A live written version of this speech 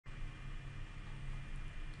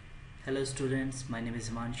Hello students, my name is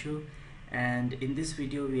Himanshu, and in this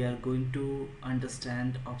video we are going to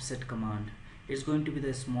understand offset command. It's going to be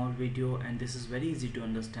the small video, and this is very easy to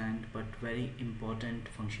understand but very important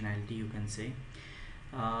functionality, you can say,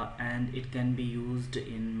 and it can be used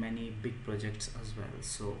in many big projects as well.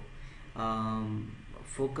 So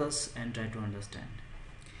focus and try to understand.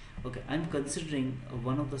 Okay, I'm considering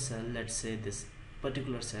one of the cell, let's say this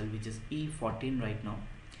particular cell, which is E14 right now,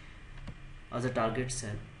 as a target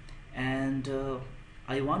cell, and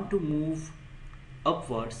I want to move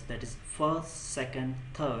upwards, that is first, second,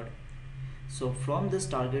 third. So from this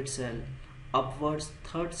target cell upwards,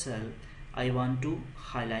 third cell I want to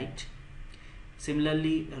highlight.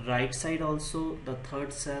 Similarly, right side also, the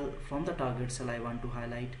third cell from the target cell I want to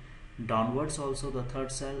highlight. Downwards also the third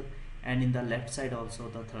cell, and in the left side also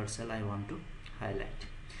the third cell I want to highlight.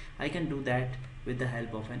 I can do that with the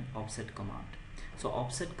help of an offset command. So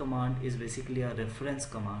offset command is basically a reference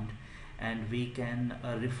command, and we can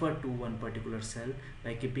refer to one particular cell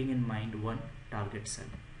by keeping in mind one target cell.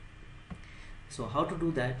 So how to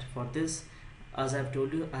do that? For this, as I've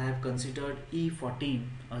told you, I have considered E14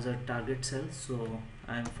 as a target cell. So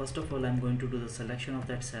first of all I'm going to do the selection of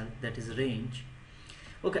that cell, that is range.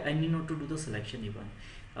 Okay, I need not to do the selection even.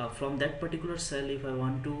 From that particular cell, if I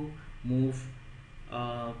want to move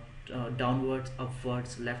downwards,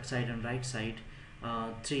 upwards, left side and right side,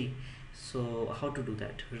 3. So how to do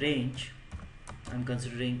that? Range, I'm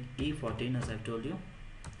considering E14 as I've told you.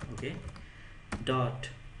 Okay, dot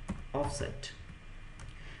offset.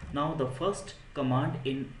 Now the first command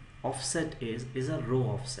in offset is a row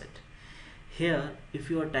offset. Here if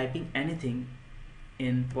you are typing anything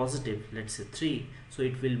in positive, let's say 3, so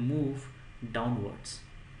it will move downwards.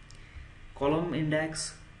 Column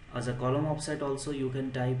index, as a column offset also you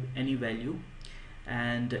can type any value.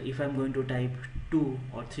 And if I'm going to type 2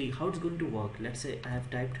 or 3, how it's going to work? Let's say I have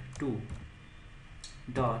typed 2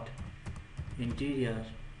 dot interior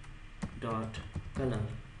dot color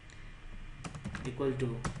equal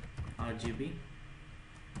to RGB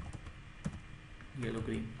yellow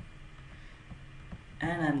green,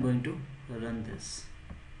 and I'm going to run this.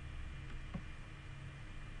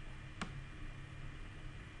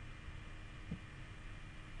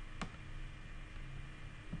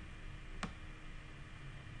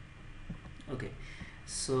 Okay,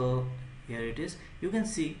 so here it is. You can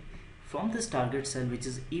see from this target cell, which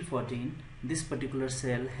is E14, this particular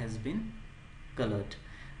cell has been colored.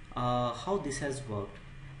 How this has worked?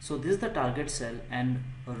 So this is the target cell, and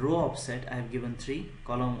row offset I have given 3,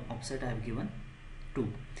 column offset I have given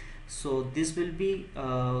 2. So this will be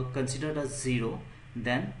considered as 0,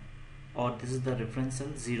 then, or this is the reference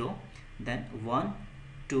cell 0, then 1,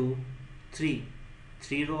 2, 3,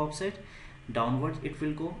 3 row offset. Downwards it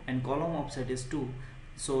will go, and column offset is 2,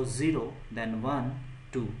 so 0, then 1,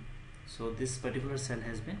 2. So this particular cell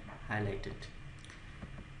has been highlighted.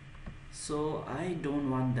 So I don't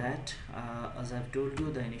want that. As I've told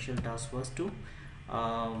you, the initial task was to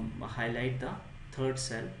highlight the third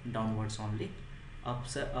cell downwards only,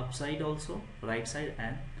 upside also, right side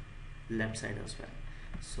and left side as well.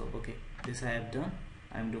 So okay, this I have done.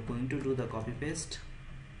 I'm going to do the copy paste,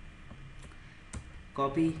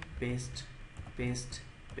 paste.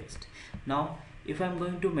 Now if I'm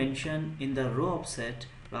going to mention in the row offset,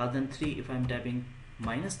 rather than 3, if I'm typing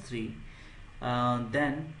 -3,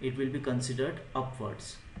 then it will be considered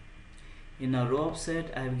upwards. In a row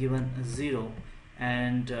offset I have given 0,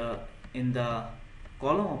 and in the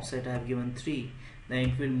column offset I have given 3, then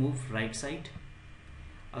it will move right side.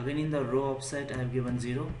 Again in the row offset I have given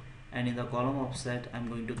 0, and in the column offset I'm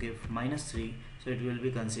going to give -3, so it will be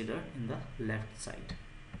considered in the left side.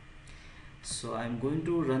 So I'm going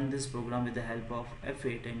to run this program with the help of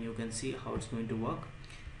F8, and you can see how it's going to work.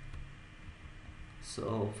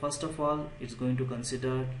 So first of all, it's going to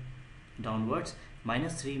consider downwards,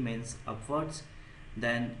 -3 means upwards,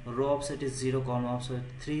 then row offset is 0, column offset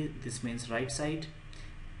 3, this means right side,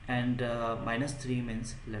 and -3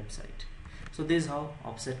 means left side. So this is how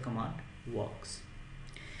offset command works.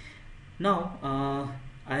 Now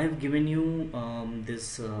I have given you the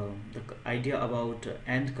idea about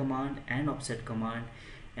AND command and offset command,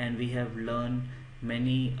 and we have learned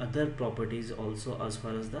many other properties also as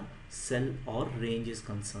far as the cell or range is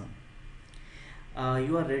concerned.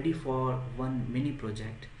 You are ready for one mini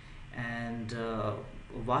project, and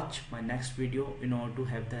watch my next video in order to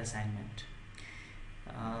have the assignment.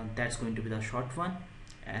 That's going to be the short one.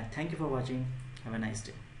 Thank you for watching. Have a nice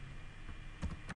day.